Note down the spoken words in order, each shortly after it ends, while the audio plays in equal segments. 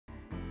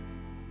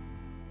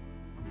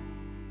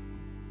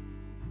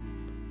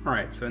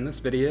Alright, so in this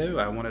video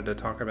I wanted to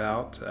talk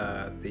about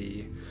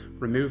the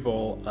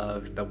removal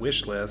of the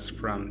wish list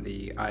from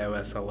the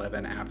iOS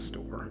 11 App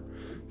Store.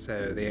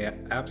 So the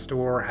App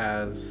Store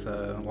has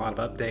a lot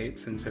of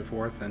updates and so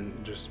forth,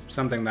 and just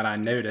something that I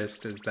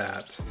noticed is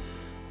that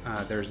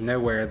there's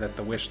nowhere that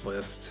the wish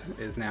list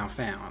is now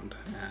found.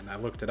 And I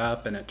looked it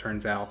up and it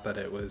turns out that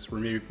it was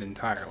removed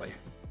entirely.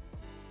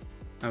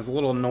 I was a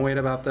little annoyed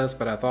about this,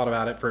 but I thought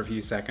about it for a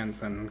few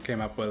seconds and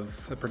came up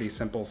with a pretty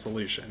simple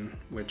solution,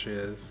 which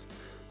is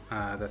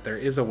that there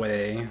is a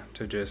way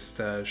to just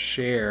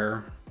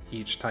share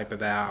each type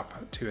of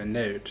app to a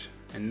note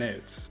in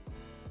Notes.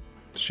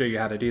 To show you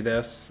how to do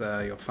this,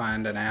 you'll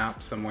find an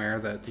app somewhere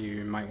that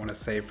you might want to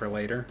save for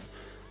later,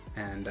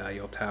 and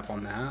you'll tap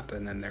on that,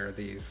 and then there are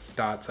these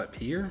dots up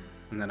here,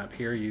 and then up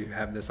here you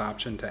have this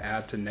option to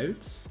add to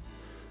Notes,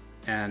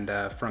 and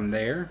from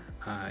there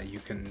you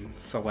can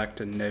select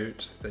a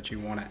note that you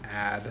want to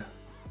add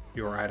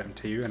your item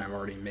to, and I've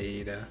already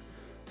made a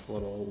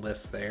little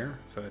list there,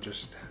 so I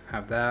just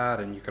have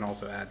that, and you can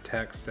also add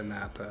text in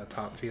that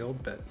top field,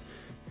 but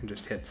you can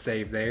just hit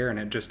save there and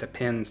it just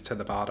appends to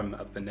the bottom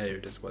of the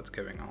note is what's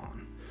going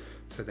on.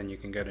 So then you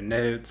can go to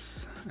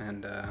Notes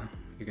and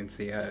you can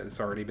see it's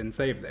already been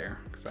saved there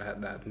because I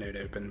had that note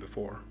open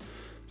before.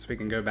 So we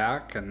can go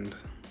back and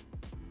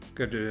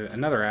go to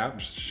another app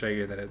just to show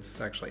you that it's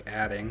actually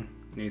adding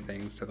new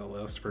things to the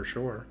list for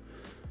sure.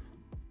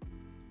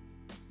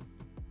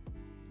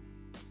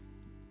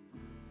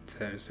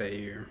 So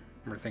say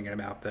we're thinking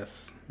about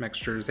this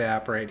Mixtures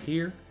app right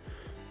here,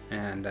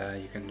 and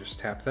you can just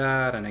tap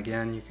that, and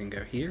again you can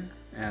go here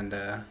and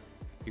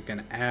you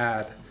can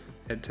add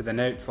it to the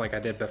notes like I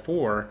did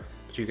before,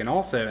 but you can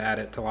also add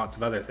it to lots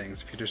of other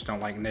things. If you just don't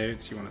like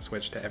Notes, you want to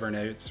switch to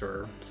Evernotes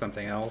or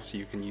something else,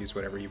 you can use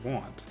whatever you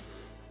want.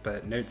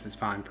 But Notes is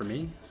fine for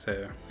me,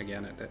 so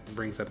again it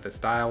brings up this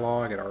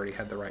dialog. It already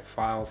had the right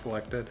file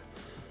selected.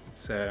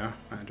 So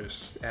I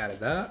just added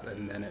that,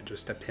 and then it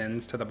just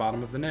appends to the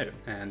bottom of the note.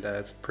 And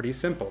it's pretty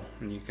simple.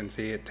 And you can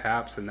see it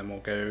taps, and then we'll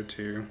go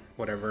to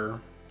whatever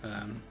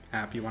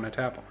app you want to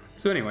tap on.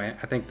 So anyway,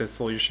 I think this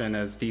solution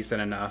is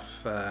decent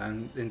enough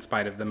in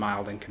spite of the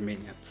mild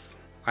inconvenience.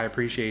 I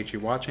appreciate you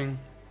watching.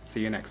 See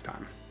you next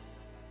time.